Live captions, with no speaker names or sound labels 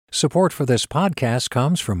Support for this podcast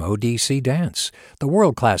comes from ODC Dance. The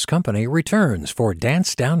world-class company returns for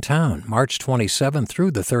Dance Downtown, March 27th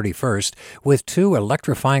through the 31st, with 2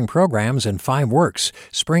 electrifying programs and 5 works,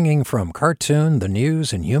 springing from cartoon, the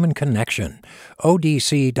news, and human connection.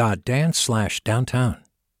 odc.dance/downtown.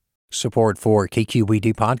 Support for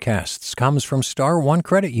KQED podcasts comes from Star One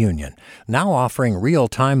Credit Union, now offering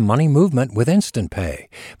real-time money movement with Instant Pay.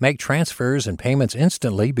 Make transfers and payments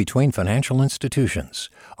instantly between financial institutions,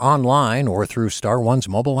 online or through Star One's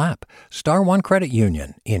mobile app. Star One Credit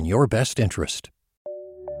Union, in your best interest.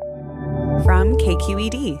 From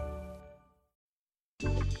KQED.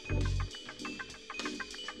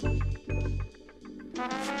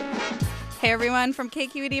 Hey everyone, from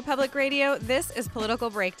KQED Public Radio, this is Political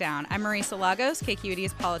Breakdown. I'm Marisa Lagos,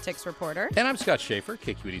 KQED's politics reporter. And I'm Scott Shafer,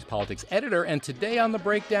 KQED's politics editor. And today on The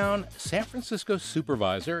Breakdown, San Francisco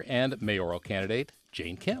supervisor and mayoral candidate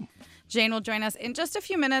Jane Kim. Jane will join us in just a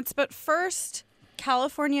few minutes, but first,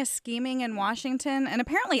 California scheming in Washington and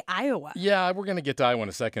apparently Iowa. Yeah, we're going to get to Iowa in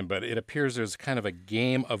a second, but it appears there's kind of a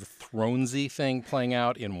Game of Thronesy thing playing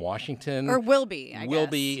out in Washington. Or will be, I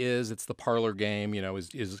guess. It's the parlor game. You know,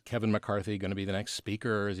 is Kevin McCarthy going to be the next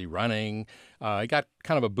speaker? Is he running? He got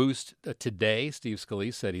kind of a boost today. Steve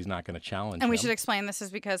Scalise said he's not going to challenge him. And we should explain this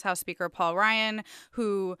is because House Speaker Paul Ryan,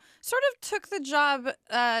 who sort of took the job,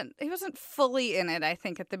 he wasn't fully in it, I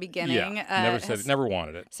think, at the beginning. Yeah, never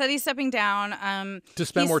wanted it. Said he's stepping down. To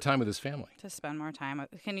spend more time with his family. To spend more time.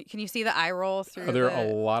 Can you see the eye roll through There are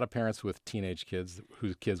a lot of parents with teenage kids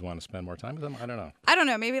whose kids want to spend more time with them? I don't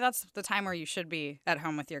know. Maybe that's the time where you should be at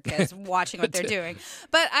home with your kids watching what they're doing.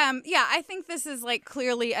 But I think this is like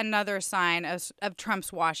clearly another sign of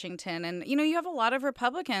Trump's Washington. And, you have a lot of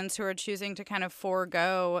Republicans who are choosing to kind of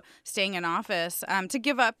forego staying in office to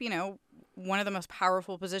give up, one of the most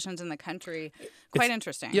powerful positions in the country. Quite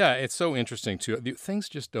interesting. Yeah, it's so interesting, too. Things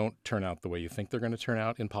just don't turn out the way you think they're going to turn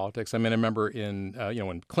out in politics. I mean, I remember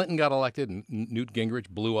when Clinton got elected and Newt Gingrich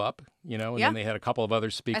blew up, and then they had a couple of other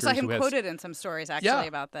speakers. I saw him quoted in some stories, actually,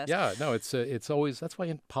 about this. Yeah, no, it's always, that's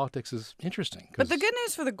why politics is interesting. But the good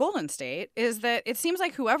news for the Golden State is that it seems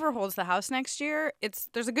like whoever holds the House next year,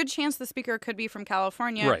 there's a good chance the speaker could be from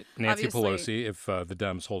California. Right, Nancy Pelosi, if the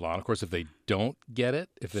Dems hold on. Of course, if they don't get it,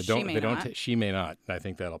 she may not. I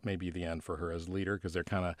think that'll maybe be the end for her as leader because they're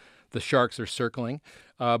kind of, the sharks are circling.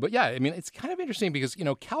 But yeah, I mean, it's kind of interesting because,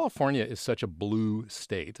 California is such a blue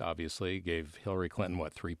state, obviously, gave Hillary Clinton,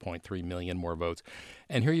 3.3 million more votes.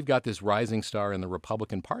 And here you've got this rising star in the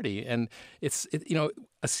Republican Party. And it's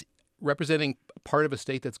representing part of a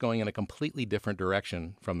state that's going in a completely different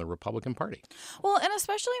direction from the Republican Party. Well, and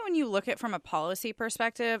especially when you look at it from a policy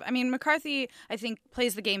perspective, I mean, McCarthy, I think,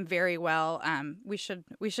 plays the game very well. We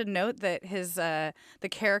should note that his the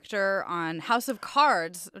character on House of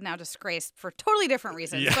Cards, now disgraced for totally different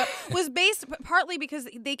reasons, but was based partly because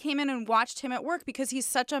they came in and watched him at work because he's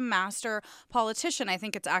such a master politician. I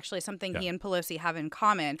think it's actually something he and Pelosi have in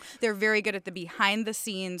common. They're very good at the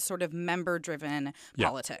behind-the-scenes sort of member-driven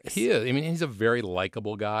politics. He is. I mean, he's a very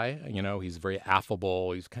likable guy. He's very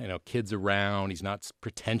affable. He's kids around. He's not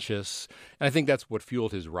pretentious. And I think that's what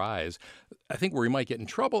fueled his rise. I think where he might get in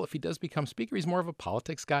trouble if he does become speaker, he's more of a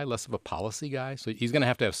politics guy, less of a policy guy. So he's going to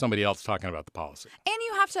have somebody else talking about the policy. And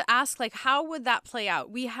you have to ask, how would that play out?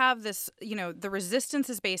 We have this, the resistance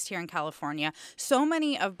is based here in California. So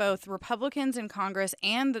many of both Republicans in Congress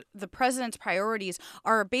and the president's priorities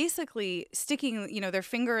are basically sticking, their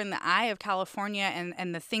finger in the eye of California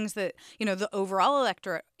and the things that, the overall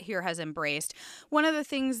electorate here has embraced. One of the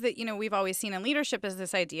things that, we've always seen in leadership is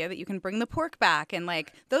this idea that you can bring the pork back and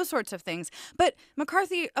those sorts of things. But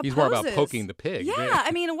McCarthy opposes. He's more about poking the pig. Yeah, I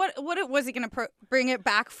mean, what was he going to bring it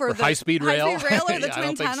back for the high-speed rail or the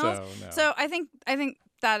twin tunnels? So, no. So I think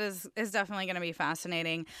that is definitely going to be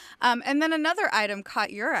fascinating. And then another item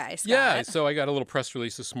caught your eye, Scott. Yeah, so I got a little press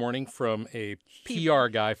release this morning from a PR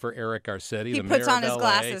guy for Eric Garcetti, the mayor of LA. He puts on his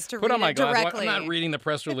glasses to read it directly. I'm not reading the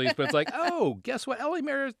press release, but it's guess what? LA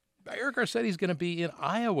Mayor Eric Garcetti is going to be in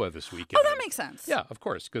Iowa this weekend. Oh, that makes sense. Yeah, of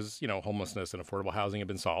course, because, homelessness and affordable housing have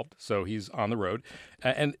been solved. So he's on the road.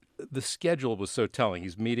 And the schedule was so telling.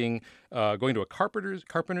 He's meeting, going to a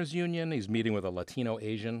carpenters union. He's meeting with a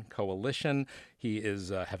Latino-Asian coalition. He is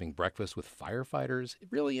having breakfast with firefighters.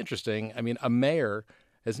 Really interesting. I mean, a mayor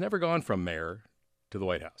has never gone from mayor to the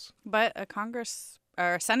White House. But a Congress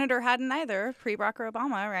or a senator hadn't either, pre-Barack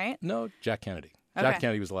Obama, right? No, Jack Kennedy. Okay. Jack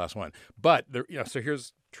Kennedy was the last one. But, so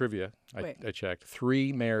here's trivia. I checked.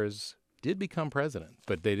 3 mayors did become president,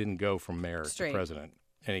 but they didn't go from mayor to president.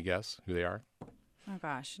 Any guess who they are? Oh,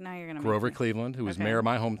 gosh. Now you're going to Grover Cleveland, who was mayor of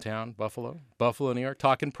my hometown, Buffalo, New York.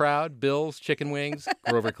 Talking proud, Bills, chicken wings,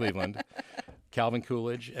 Grover Cleveland. Calvin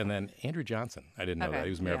Coolidge, and then Andrew Johnson. I didn't know that. He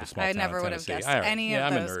was mayor of a small town I never in would have Tennessee. guessed any of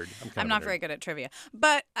I'm those. a nerd. I'm not very good at trivia.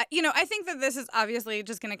 But, I think that this is obviously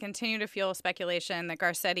just going to continue to fuel speculation that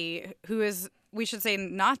Garcetti, who is, we should say,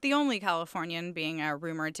 not the only Californian being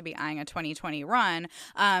rumored to be eyeing a 2020 run,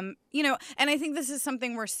 and I think this is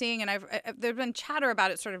something we're seeing, and there's been chatter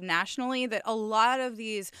about it sort of nationally, that a lot of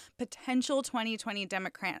these potential 2020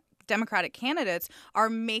 Democratic candidates are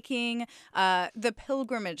making the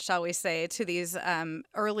pilgrimage, shall we say, to these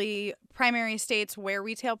early primary states where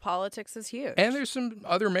retail politics is huge. And there's some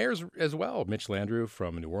other mayors as well. Mitch Landrieu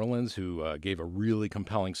from New Orleans, who gave a really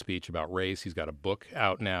compelling speech about race. He's got a book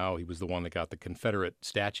out now. He was the one that got the Confederate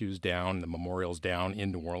statues down, the memorials down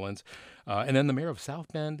in New Orleans. And then the mayor of South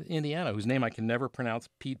Bend, Indiana, whose name I can never pronounce,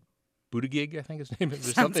 Pete Buttigieg, I think his name is,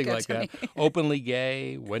 or something like that. Openly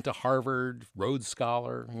gay, went to Harvard, Rhodes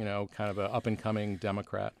Scholar, kind of an up-and-coming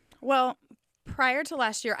Democrat. Well, prior to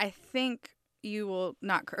last year, I think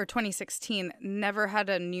 2016, never had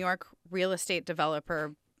a New York real estate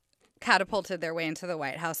developer catapulted their way into the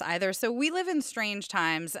White House either. So we live in strange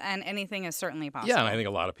times, and anything is certainly possible. Yeah, and I think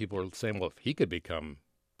a lot of people are saying, well, if he could become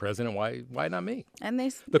president, why not me? And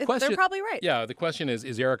they're probably right. Yeah, the question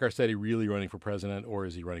is Eric Garcetti really running for president, or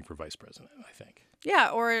is he running for vice president, I think? Yeah,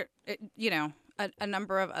 or, a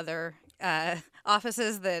number of other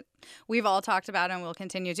offices that we've all talked about and will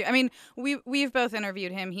continue to. I mean, we've both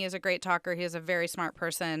interviewed him. He is a great talker. He is a very smart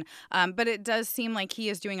person. But it does seem like he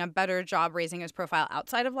is doing a better job raising his profile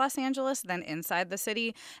outside of Los Angeles than inside the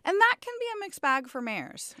city. And that can be a mixed bag for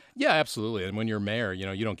mayors. Yeah, absolutely. And when you're mayor,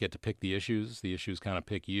 you don't get to pick the issues. The issues kind of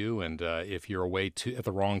pick you. And if you're away at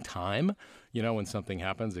the wrong time, when something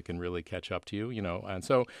happens, it can really catch up to you, And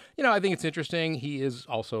so, I think it's interesting. He is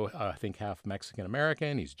also, I think, half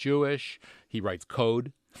Mexican-American. He's Jewish. He writes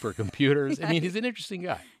code for computers. I mean, he's an interesting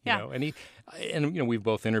guy, and we've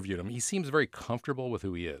both interviewed him. He seems very comfortable with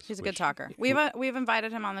who he is. He's a good talker. We've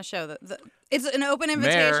invited him on the show. It's an open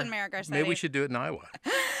invitation, Mayor Garcetti. Maybe we should do it in Iowa.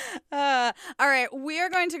 All right, we are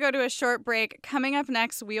going to go to a short break. Coming up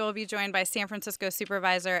next, we will be joined by San Francisco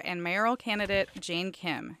supervisor and mayoral candidate Jane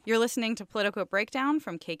Kim. You're listening to Political Breakdown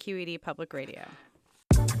from KQED Public Radio.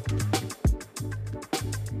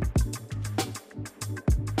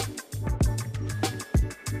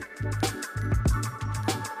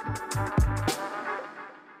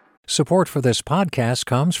 Support for this podcast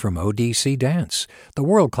comes from ODC Dance. The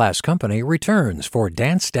world-class company returns for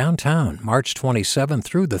Dance Downtown, March 27th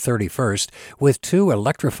through the 31st, with 2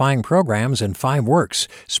 electrifying programs and 5 works,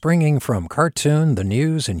 springing from cartoon, the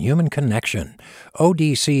news, and human connection.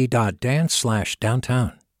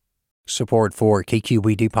 odc.dance/downtown. Support for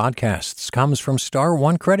KQED podcasts comes from Star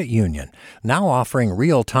One Credit Union, now offering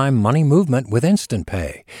real-time money movement with Instant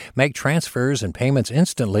Pay. Make transfers and payments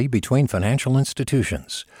instantly between financial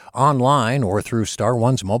institutions, online or through Star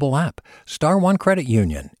One's mobile app. Star One Credit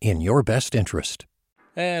Union, in your best interest.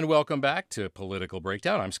 And welcome back to Political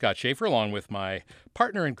Breakdown. I'm Scott Shafer, along with my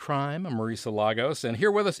partner in crime, Marisa Lagos. And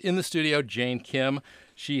here with us in the studio, Jane Kim.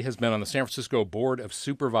 She has been on the San Francisco Board of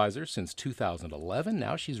Supervisors since 2011.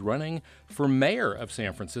 Now she's running for mayor of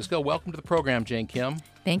San Francisco. Welcome to the program, Jane Kim.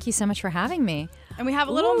 Thank you so much for having me. And we have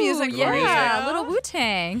a little music for you. Yeah, a little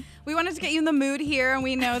Wu-Tang. We wanted to get you in the mood here, and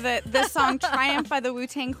we know that this song, Triumph by the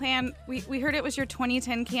Wu-Tang Clan, we heard it was your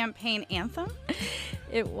 2010 campaign anthem?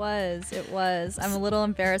 It was. I'm a little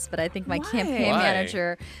embarrassed, but I think my campaign Why?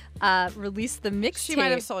 manager released the mixtape. She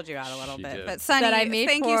might have sold you out a little bit. Did. But Sunny, that I made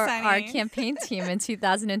thank for you, Sunny. our campaign team in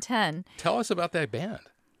 2010. Tell us about that band.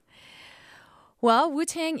 Well,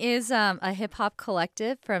 Wu-Tang is a hip-hop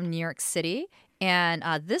collective from New York City. And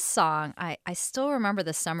this song, I still remember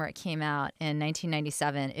the summer it came out in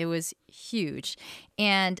 1997. It was huge.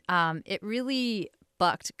 And it really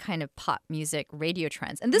bucked kind of pop music radio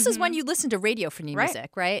trends. And this is when you listen to radio for new music,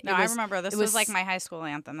 right? No, I remember. This was like my high school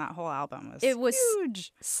anthem. That whole album was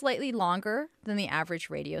huge. Slightly longer than the average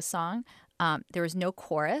radio song. There was no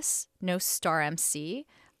chorus, no star MC.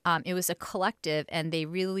 It was a collective, and they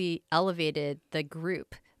really elevated the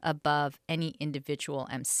group above any individual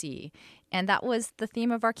MC. And that was the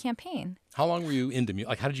theme of our campaign. How long were you into music?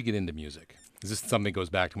 Like, how did you get into music? Is this something that goes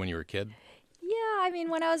back to when you were a kid? Yeah, I mean,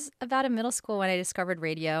 when I was about in middle school, when I discovered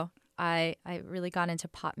radio, I really got into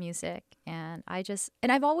pop music. And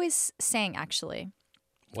I've always sang, actually.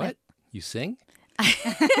 What? You sing? There's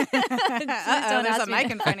a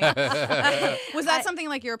mic in front of you. Was that something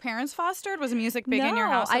like your parents fostered? Was music big in your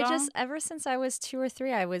house at all? Ever since I was 2 or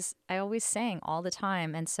 3, I always sang all the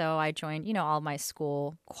time. And so I joined, all my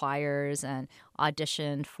school choirs and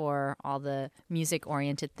auditioned for all the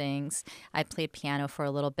music-oriented things. I played piano for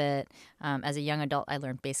a little bit. As a young adult, I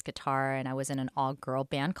learned bass guitar, and I was in an all-girl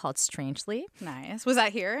band called Strangely. Nice. Was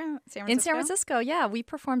that here in San Francisco? In San Francisco, yeah. We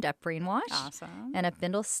performed at Brainwash. Awesome. And at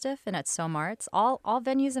Bindlestiff and at Somarts, all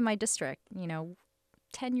venues in my district,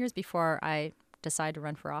 10 years before I decided to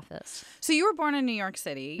run for office. So you were born in New York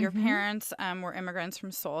City. Your parents were immigrants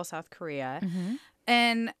from Seoul, South Korea. Mm-hmm.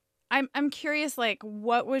 And I'm curious, like,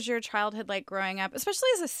 what was your childhood like growing up, especially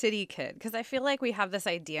as a city kid? Because I feel like we have this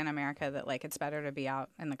idea in America that, like, it's better to be out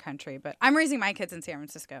in the country. But I'm raising my kids in San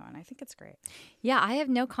Francisco, and I think it's great. Yeah, I have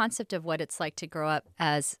no concept of what it's like to grow up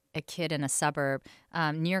as a kid in a suburb.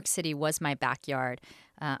 New York City was my backyard.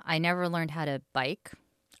 I never learned how to bike.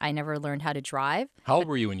 I never learned how to drive. How old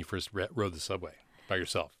were you when you first rode the subway by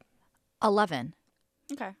yourself? 11.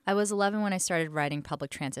 Okay. I was 11 when I started riding public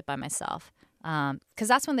transit by myself. Because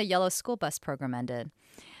that's when the yellow school bus program ended.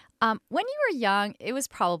 When you were young, it was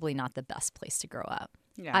probably not the best place to grow up.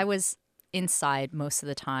 Yeah. I was inside most of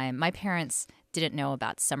the time. My parents didn't know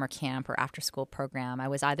about summer camp or after-school program. I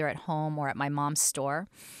was either at home or at my mom's store.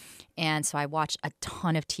 And so I watched a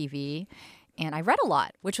ton of TV. And I read a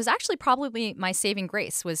lot, which was actually probably my saving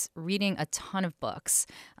grace, was reading a ton of books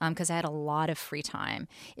because I had a lot of free time.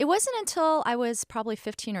 It wasn't until I was probably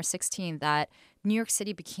 15 or 16 that New York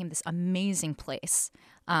City became this amazing place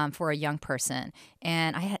for a young person.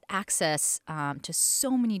 And I had access to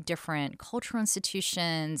so many different cultural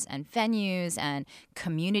institutions and venues and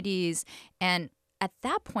communities. And at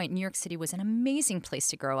that point, New York City was an amazing place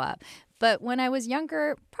to grow up. But when I was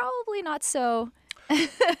younger, probably not so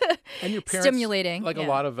and your parents, stimulating. Like a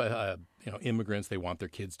lot of immigrants, they want their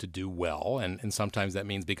kids to do well, and sometimes that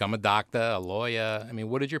means become a doctor, a lawyer. I mean,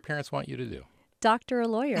 what did your parents want you to do? Doctor or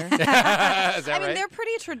lawyer. Is that I mean, right? they're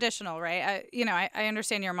pretty traditional, right? I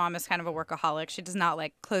understand your mom is kind of a workaholic. She does not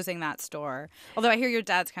like closing that store. Although I hear your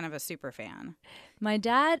dad's kind of a super fan. My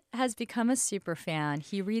dad has become a super fan.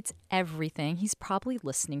 He reads everything. He's probably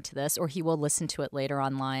listening to this, or he will listen to it later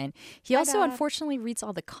online. He also, Dad. unfortunately, reads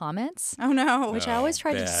all the comments. Oh, no. Which I always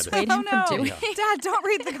try to bad. dissuade him no. from doing. Dad, don't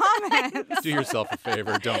read the comments. Do yourself a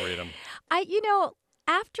favor. Don't read them.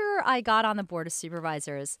 After I got on the board of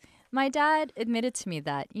supervisors, my dad admitted to me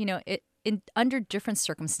that, under different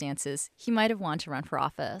circumstances, he might have wanted to run for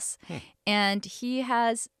office. And he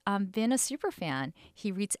has been a super fan.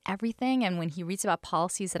 He reads everything. And when he reads about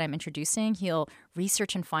policies that I'm introducing, he'll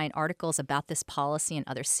research and find articles about this policy in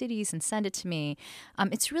other cities and send it to me.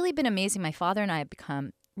 It's really been amazing. My father and I have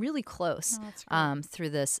become really close through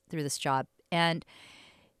this job. And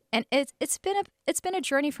it's been a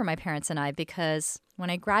journey for my parents and I, because when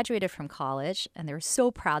I graduated from college, and they were so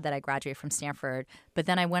proud that I graduated from Stanford, but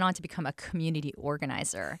then I went on to become a community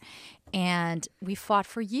organizer, and we fought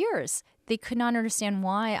for years. They could not understand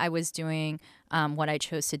why I was doing what I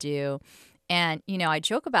chose to do. And, I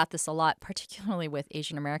joke about this a lot, particularly with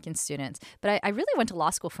Asian American students, but I really went to law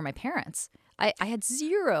school for my parents. I had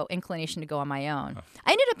zero inclination to go on my own.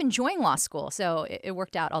 I ended up enjoying law school, so it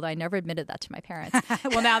worked out, although I never admitted that to my parents.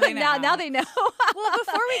 Well, now they know. now they know. Well,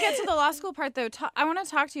 before we get to the law school part, though, I want to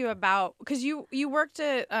talk to you about, because you worked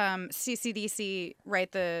at CCDC,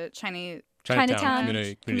 right, the Chinatown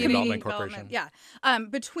Community Development Corporation. Yeah.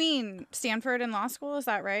 Between Stanford and law school, is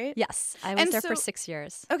that right? Yes. I was there for 6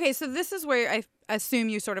 years. Okay, so this is where I assume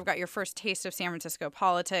you sort of got your first taste of San Francisco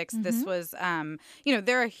politics. Mm-hmm. This was,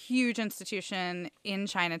 they're a huge institution in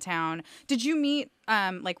Chinatown. Did you meet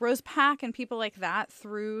like Rose Pack and people like that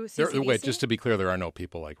through CCDC? Wait, just to be clear, there are no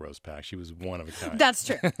people like Rose Pack. She was one of a kind. That's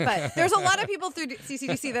true. But there's a lot of people through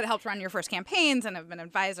CCDC that helped run your first campaigns and have been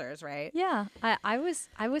advisors, right? Yeah, I was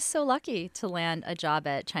so lucky to land a job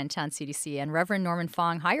at Chinatown CDC, and Reverend Norman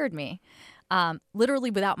Fong hired me.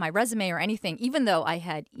 Literally without my resume or anything, even though I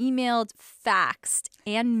had emailed, faxed,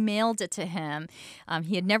 and mailed it to him.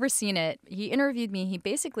 He had never seen it. He interviewed me. He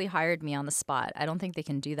basically hired me on the spot. I don't think they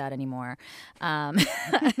can do that anymore. And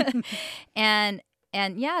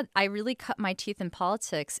yeah, I really cut my teeth in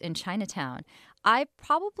politics in Chinatown. I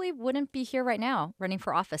probably wouldn't be here right now running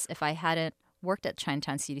for office if I hadn't worked at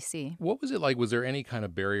Chinatown CDC. What was it like? Was there any kind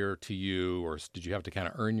of barrier to you, or did you have to kind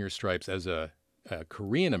of earn your stripes as a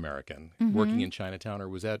Korean American working in Chinatown, or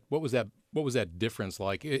what was that difference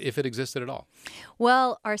like, if it existed at all?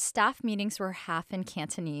 Well, our staff meetings were half in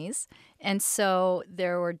Cantonese, and so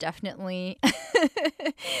there were definitely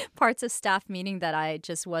parts of staff meeting that I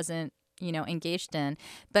just wasn't engaged in.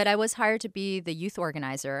 But I was hired to be the youth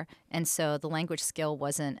organizer, and so the language skill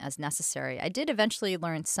wasn't as necessary. I did eventually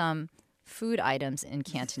learn some food items in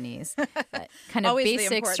Cantonese, kind of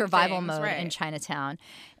basic survival mode in Chinatown.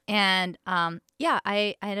 And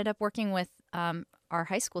I ended up working with our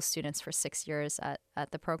high school students for 6 years at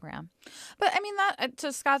the program. But I mean, that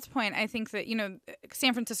to Scott's point, I think that,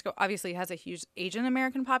 San Francisco obviously has a huge Asian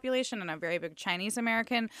American population and a very big Chinese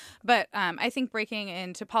American. But I think breaking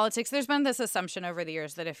into politics, there's been this assumption over the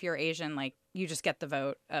years that if you're Asian, like, you just get the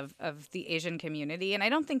vote of the Asian community. And I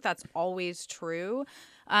don't think that's always true.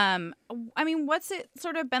 I mean, what's it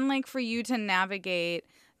sort of been like for you to navigate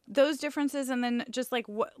those differences? And then just like,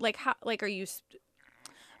 what, like, how, like, are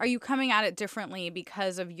you coming at it differently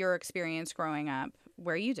because of your experience growing up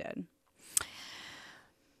where you did?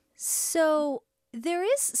 So there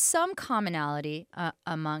is some commonality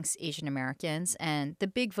amongst Asian Americans, and the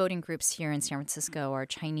big voting groups here in San Francisco are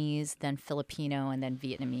Chinese, then Filipino, and then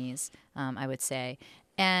Vietnamese, I would say.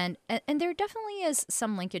 And there definitely is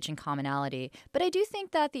some linkage and commonality. But I do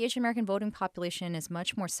think that the Asian American voting population is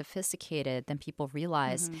much more sophisticated than people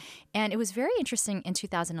realize. Mm-hmm. And it was very interesting in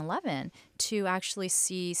 2011 to actually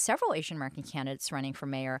see several Asian American candidates running for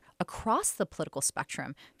mayor across the political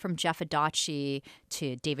spectrum, from Jeff Adachi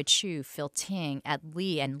to David Chu, Phil Ting, Ed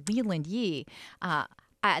Lee, and Leland Yee.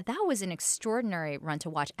 That was an extraordinary run to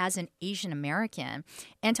watch as an Asian American.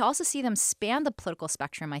 And to also see them span the political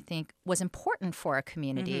spectrum, I think, was important for a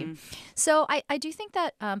community. Mm-hmm. So I do think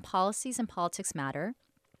that policies and politics matter.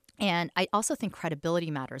 And I also think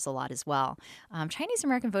credibility matters a lot as well. Chinese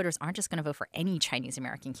American voters aren't just going to vote for any Chinese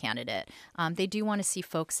American candidate. They do want to see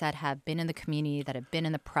folks that have been in the community, that have been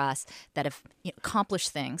in the press, that have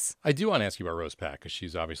accomplished things. I do want to ask you about Rose Pak, because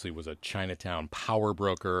she's obviously was a Chinatown power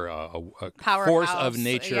broker, a force of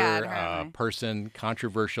nature person,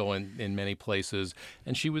 controversial in many places.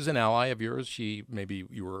 And she was an ally of yours. Maybe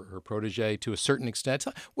you were her protege to a certain extent.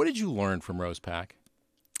 What did you learn from Rose Pak?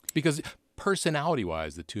 Because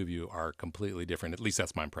personality-wise, the two of you are completely different. At least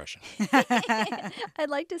that's my impression. I'd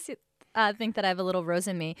like to think that I have a little Rose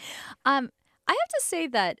in me. I have to say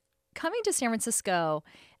that coming to San Francisco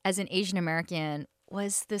as an Asian American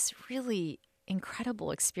was this really incredible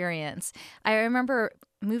experience. I remember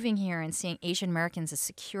moving here and seeing Asian Americans as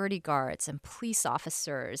security guards and police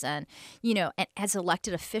officers and as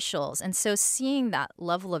elected officials. And so seeing that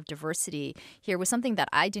level of diversity here was something that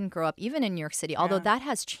I didn't grow up even in New York City, although that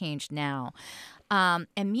has changed now. And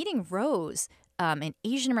meeting Rose, an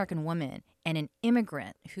Asian American woman and an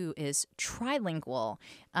immigrant who is trilingual,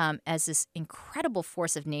 as this incredible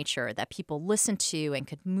force of nature that people listen to and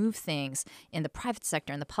could move things in the private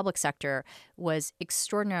sector and the public sector, was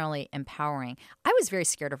extraordinarily empowering. I was very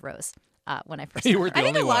scared of Rose when I first met her. I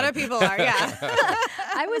think a lot of people are, yeah.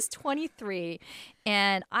 I was 23,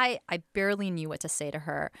 and I barely knew what to say to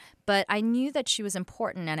her. But I knew that she was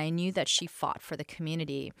important, and I knew that she fought for the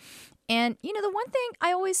community. And, the one thing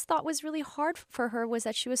I always thought was really hard for her was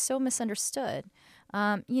that she was so misunderstood.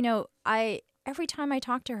 Every time I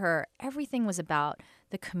talked to her, everything was about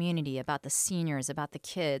the community, about the seniors, about the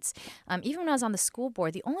kids. Even when I was on the school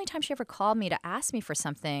board, the only time she ever called me to ask me for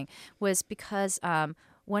something was because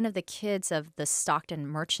one of the kids of the Stockton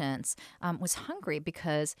merchants was hungry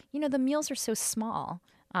because, the meals are so small.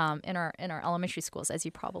 In our elementary schools, as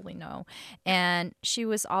you probably know, and she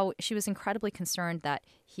was incredibly concerned that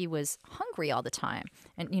he was hungry all the time,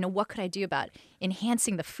 and what could I do about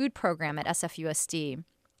enhancing the food program at SFUSD?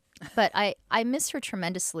 But I miss her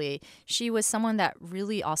tremendously. She was someone that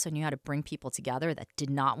really also knew how to bring people together that did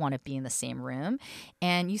not want to be in the same room,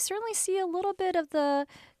 and you certainly see a little bit of the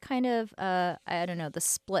kind of the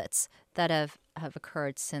splits that have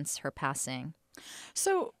occurred since her passing.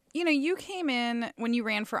 So. You came in when you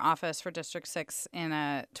ran for office for District 6 in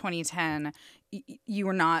 2010. You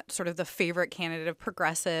were not sort of the favorite candidate of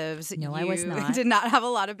progressives. No, I was not. You did not have a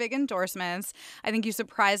lot of big endorsements. I think you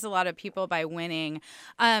surprised a lot of people by winning.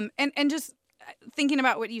 And just thinking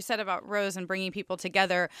about what you said about Rose and bringing people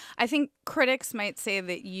together, I think critics might say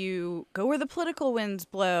that you go where the political winds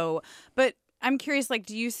blow. But I'm curious,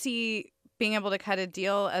 do you see being able to cut a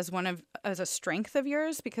deal as a strength of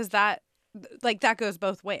yours? Because that goes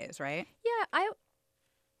both ways, right? Yeah, I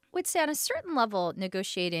would say on a certain level,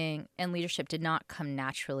 negotiating and leadership did not come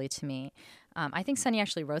naturally to me. I think Sunny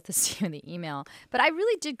actually wrote this to you in the email, but I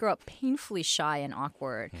really did grow up painfully shy and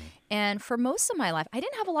awkward. And for most of my life, I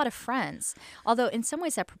didn't have a lot of friends, although in some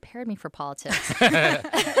ways that prepared me for politics.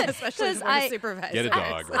 Especially as a supervisor. Get a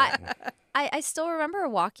dog, right? I still remember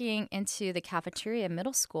walking into the cafeteria in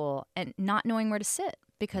middle school and not knowing where to sit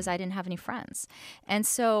because I didn't have any friends. And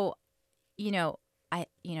so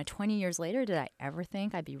 20 years later, did I ever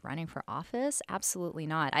think I'd be running for office? Absolutely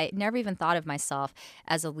not. I never even thought of myself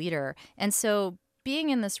as a leader. And so being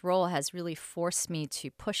in this role has really forced me to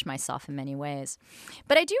push myself in many ways.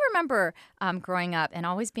 But I do remember growing up and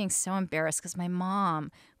always being so embarrassed because my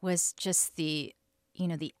mom was just the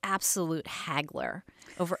the absolute haggler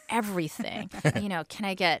over everything. Can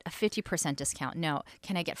I get a 50% discount? No.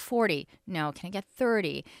 Can I get 40? No. Can I get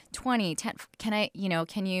 30, 20, 10? Can I,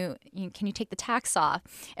 can you take the tax off?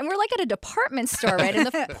 And we're like at a department store, right? And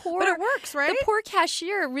the poor, but it works, right? The poor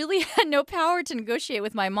cashier really had no power to negotiate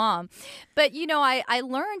with my mom. But, I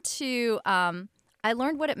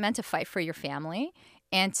learned what it meant to fight for your family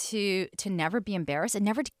and to never be embarrassed and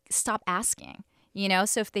never to stop asking.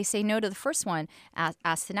 So if they say no to the first one,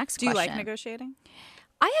 ask the next question. Do you like negotiating?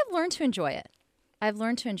 I have learned to enjoy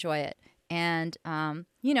it. And and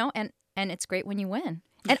it's great when you win.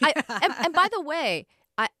 And and by the way,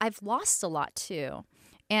 I've lost a lot too.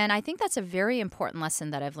 And I think that's a very important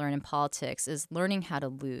lesson that I've learned in politics is learning how to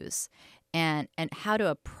lose and how to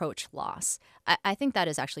approach loss. I think that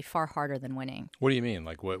is actually far harder than winning. What do you mean?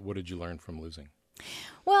 Like what did you learn from losing?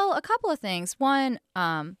 Well, a couple of things. One,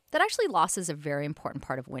 that actually loss is a very important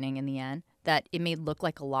part of winning in the end, that it may look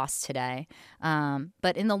like a loss today,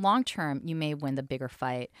 but in the long term, you may win the bigger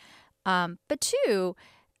fight. But two,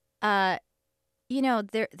 there's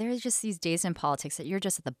just these days in politics that you're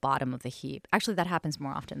just at the bottom of the heap. Actually, that happens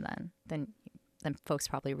more often than folks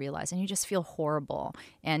probably realize. And you just feel horrible.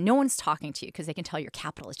 And no one's talking to you because they can tell your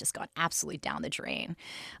capital has just gone absolutely down the drain.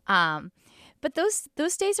 But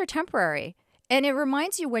those days are temporary. And it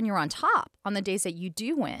reminds you when you're on top, on the days that you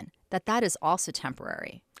do win, that is also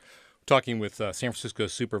temporary. Talking with San Francisco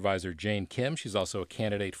Supervisor Jane Kim. She's also a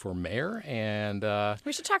candidate for mayor. And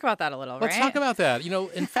we should talk about that a little, right? Let's talk about that.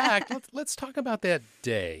 In fact, let's talk about that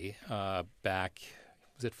day back.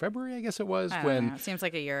 Was it February, I guess it was? It seems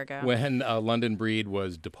like a year ago. When London Breed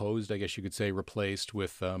was deposed, I guess you could say, replaced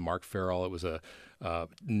with Mark Farrell. It was a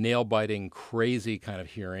nail-biting, crazy kind of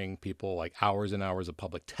hearing. People, like hours and hours of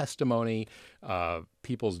public testimony,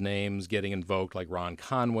 people's names getting invoked, like Ron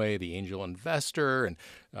Conway, the angel investor, and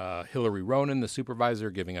Hillary Ronan, the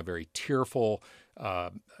supervisor, giving a very tearful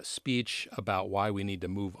speech about why we need to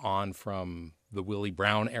move on from the Willie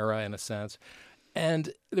Brown era, in a sense.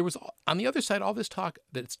 And there was, on the other side, all this talk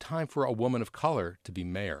that it's time for a woman of color to be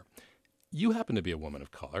mayor. You happen to be a woman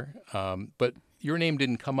of color, but your name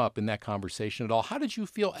didn't come up in that conversation at all. How did you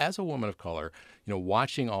feel as a woman of color,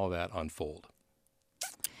 watching all that unfold?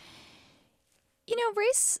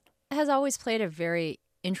 Race has always played a very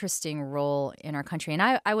interesting role in our country.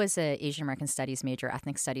 And I was an Asian American studies major,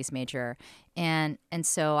 ethnic studies major. And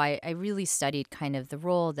so I really studied kind of the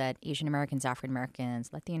role that Asian Americans, African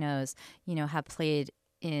Americans, Latinos, have played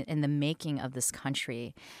in the making of this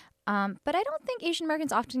country. But I don't think Asian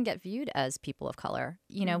Americans often get viewed as people of color.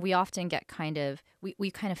 We often get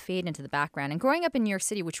we kind of fade into the background. And growing up in New York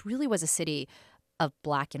City, which really was a city of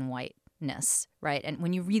black and whiteness, right? And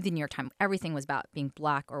when you read the New York Times, everything was about being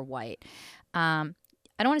black or white.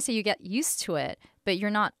 I don't want to say you get used to it, but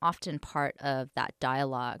you're not often part of that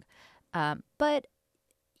dialogue. But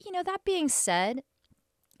that being said,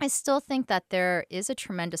 I still think that there is a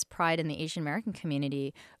tremendous pride in the Asian American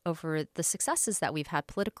community over the successes that we've had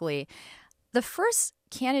politically. The first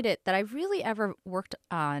candidate that I really ever worked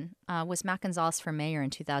on was Matt Gonzalez for mayor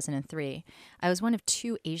in 2003. I was one of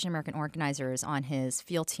 2 Asian American organizers on his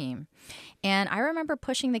field team. And I remember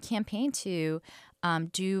pushing the campaign to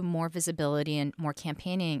do more visibility and more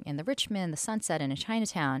campaigning in the Richmond, the Sunset, and in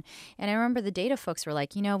Chinatown. And I remember the data folks were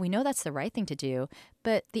like, we know that's the right thing to do,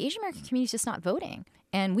 but the Asian American community is just not voting.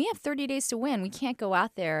 And we have 30 days to win. We can't go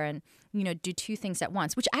out there and, do 2 things at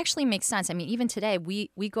once, which actually makes sense. I mean, even today, we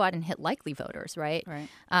go out and hit likely voters, right? Right.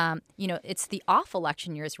 It's the off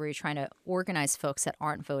election years where you're trying to organize folks that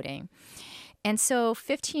aren't voting. And so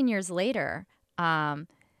 15 years later, to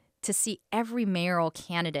see every mayoral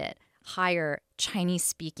candidate hire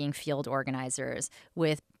Chinese-speaking field organizers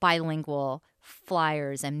with bilingual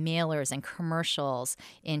flyers and mailers and commercials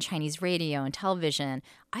in Chinese radio and television,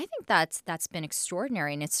 I think that's been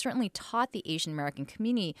extraordinary, and it's certainly taught the Asian American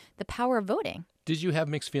community the power of voting. Did you have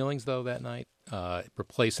mixed feelings, though, that night,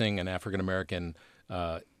 replacing an African American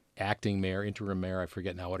acting mayor, interim mayor, I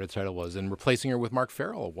forget now what her title was, and replacing her with Mark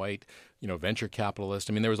Farrell, a white, venture capitalist?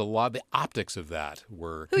 I mean, there was a lot. The optics of that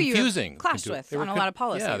were confusing. Who you clashed with on a lot of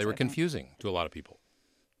policies. Yeah, they were confusing to a lot of people.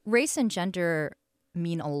 Race and gender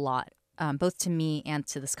mean a lot, both to me and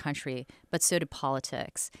to this country, but so did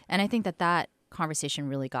politics. And I think that conversation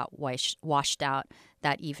really got washed out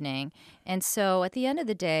that evening. And so at the end of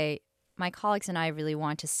the day, my colleagues and I really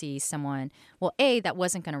want to see someone, that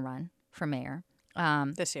wasn't going to run for mayor.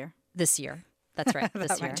 This year. That's right.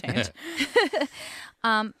 That might change.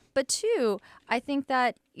 But 2, I think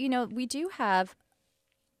that, we do have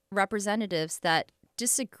representatives that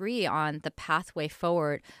disagree on the pathway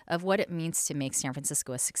forward of what it means to make San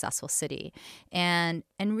Francisco a successful city. And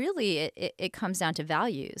really, it comes down to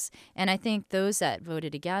values. And I think those that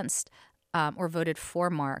voted against or voted for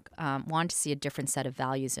Mark wanted to see a different set of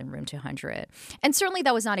values in Room 200. And certainly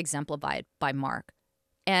that was not exemplified by Mark.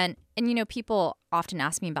 And people often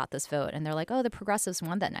ask me about this vote, and they're like, "Oh, the progressives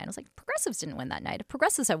won that night." I was like, "Progressives didn't win that night. If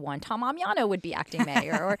progressives had won, Tom Amiano would be acting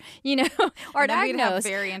mayor, or Art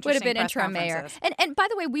Agnos would have been interim mayor." And by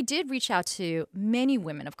the way, we did reach out to many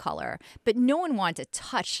women of color, but no one wanted to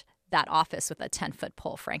touch that office with a 10-foot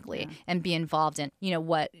pole, frankly, and be involved in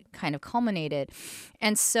what kind of culminated.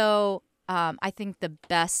 And so I think the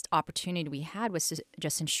best opportunity we had was to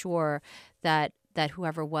just ensure that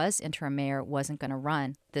whoever was interim mayor wasn't going to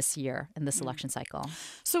run this year in this election cycle.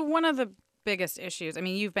 So one of the biggest issues, I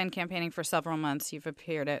mean, you've been campaigning for several months. You've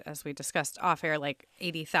appeared at, as we discussed off air, like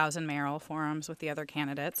 80,000 mayoral forums with the other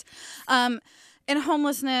candidates. And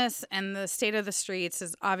homelessness and the state of the streets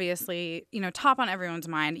is obviously, top on everyone's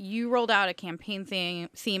mind. You rolled out a campaign theme,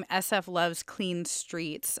 SF Loves Clean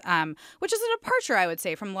Streets, which is a departure, I would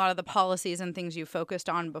say, from a lot of the policies and things you focused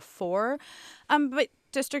on before. But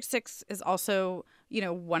District 6 is also,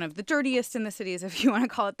 one of the dirtiest in the cities, if you want to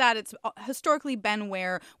call it that. It's historically been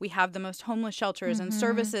where we have the most homeless shelters and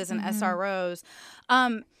services and SROs.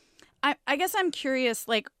 I guess I'm curious,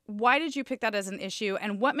 why did you pick that as an issue,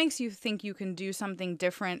 and what makes you think you can do something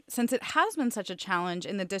different, since it has been such a challenge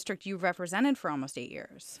in the district you've represented for almost 8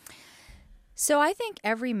 years? So I think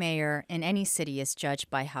every mayor in any city is judged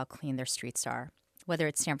by how clean their streets are, whether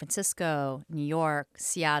it's San Francisco, New York,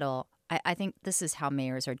 Seattle. I think this is how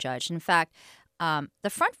mayors are judged. In fact, the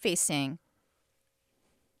front-facing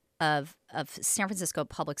of San Francisco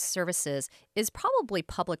Public Services is probably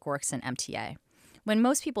Public Works and MTA. When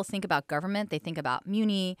most people think about government, they think about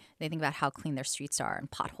muni, they think about how clean their streets are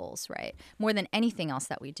and potholes, right? More than anything else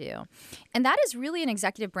that we do. And that is really an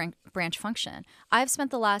executive branch function. I've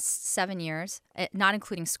spent the last 7 years, not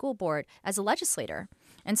including school board, as a legislator.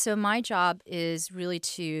 And so my job is really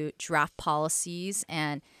to draft policies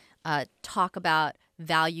and talk about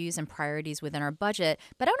values and priorities within our budget,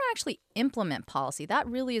 but I don't actually implement policy. That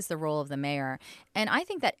really is the role of the mayor. And I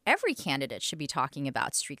think that every candidate should be talking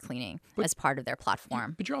about street cleaning as part of their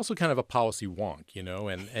platform. But you're also kind of a policy wonk,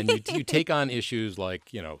 and you take on issues like,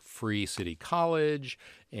 free city college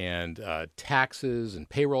and taxes and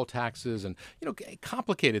payroll taxes and,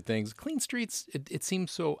 complicated things. Clean streets, it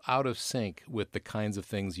seems so out of sync with the kinds of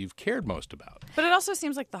things you've cared most about. But it also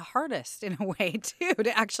seems like the hardest in a way, too,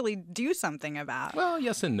 to actually do something about. Well,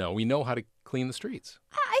 yes and no. We know how to clean the streets.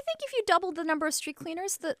 I think if you double the number of street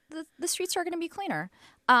cleaners, the streets are going to be cleaner.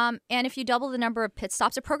 And if you double the number of pit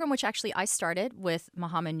stops, a program which actually I started with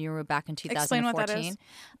Mohammed Nuru back in 2014. Explain what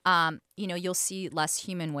that is. You'll see less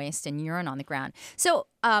human waste and urine on the ground. So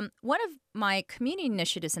one of my community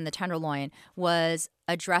initiatives in the Tenderloin was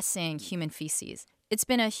addressing human feces. It's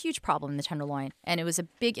been a huge problem in the Tenderloin, and it was a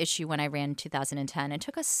big issue when I ran in 2010. It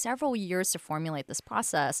took us several years to formulate this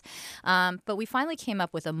process, but we finally came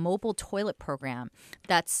up with a mobile toilet program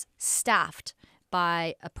that's staffed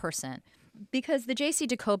by a person. Because the J.C.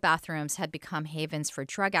 Decaux bathrooms had become havens for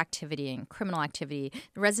drug activity and criminal activity,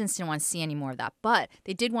 the residents didn't want to see any more of that. But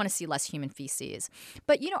they did want to see less human feces.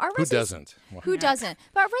 But, our residents... Who doesn't? Well, who doesn't?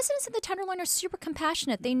 But our residents in the Tenderloin are super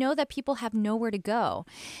compassionate. They know that people have nowhere to go.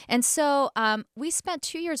 And so we spent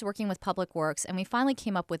 2 years working with Public Works, and we finally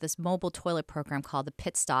came up with this mobile toilet program called the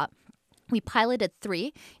Pit Stop. We piloted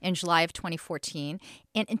 3 in July of 2014,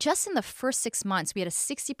 and just in the first 6 months, we had a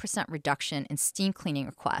 60% reduction in steam cleaning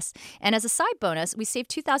requests. And as a side bonus, we saved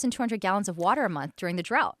 2,200 gallons of water a month during the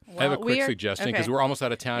drought. I have a quick suggestion because we're almost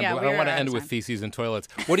out of time. Yeah, I don't want to end with feces and toilets.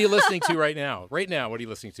 What are you listening to right now? Right now, what are you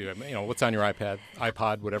listening to? What's on your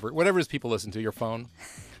iPod, whatever is people listen to, your phone?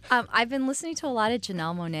 I've been listening to a lot of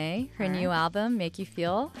Janelle Monáe, her new album, Make You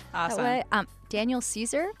Feel That Way. Daniel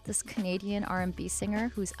Caesar, this Canadian R&B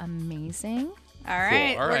singer who's amazing. All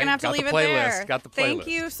right. Cool. All We're going to have to leave it there. Got the playlist. Thank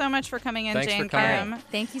you so much for coming in, Jane Kim.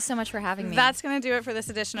 Thank you so much for having me. That's going to do it for this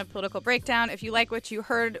edition of Political Breakdown. If you like what you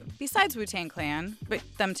heard, besides Wu-Tang Clan, but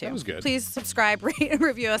them too. That was good. Please subscribe, rate, and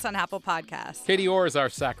review us on Apple Podcasts. Katie Orr is our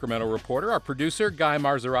Sacramento reporter. Our producer, Guy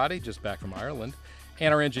Marzarati, just back from Ireland.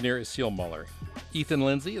 And our engineer is Seal Muller. Ethan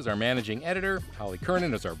Lindsay is our managing editor. Holly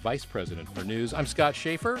Kernan is our vice president for news. I'm Scott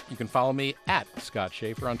Shafer. You can follow me at Scott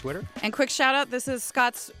Shafer on Twitter. And quick shout out, this is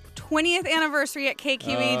Scott's 20th anniversary at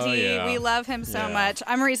KQED. Oh, yeah. We love him so much.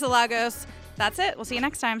 I'm Marisa Lagos. That's it. We'll see you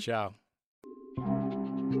next time. Ciao.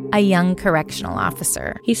 A young correctional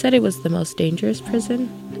officer. He said it was the most dangerous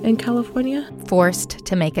prison in California. Forced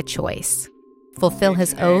to make a choice. Fulfill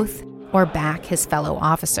his oath or back his fellow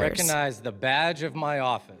officers. Recognize the badge of my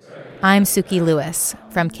office. I'm Suki Lewis.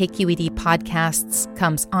 From KQED Podcasts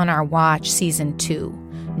comes On Our Watch Season 2,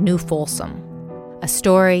 New Folsom. A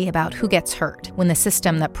story about who gets hurt when the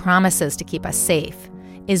system that promises to keep us safe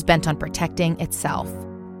is bent on protecting itself.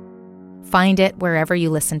 Find it wherever you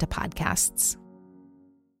listen to podcasts.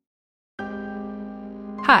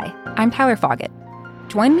 Hi, I'm Tyler Foggett.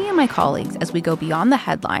 Join me and my colleagues as we go beyond the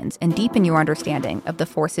headlines and deepen your understanding of the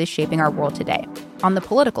forces shaping our world today on The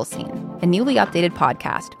Political Scene, a newly updated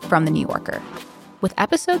podcast from The New Yorker. With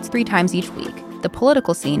episodes 3 times each week, The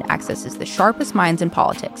Political Scene accesses the sharpest minds in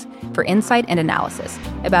politics for insight and analysis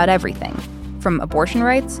about everything, from abortion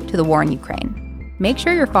rights to the war in Ukraine. Make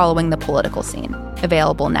sure you're following The Political Scene,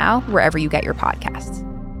 available now wherever you get your podcasts.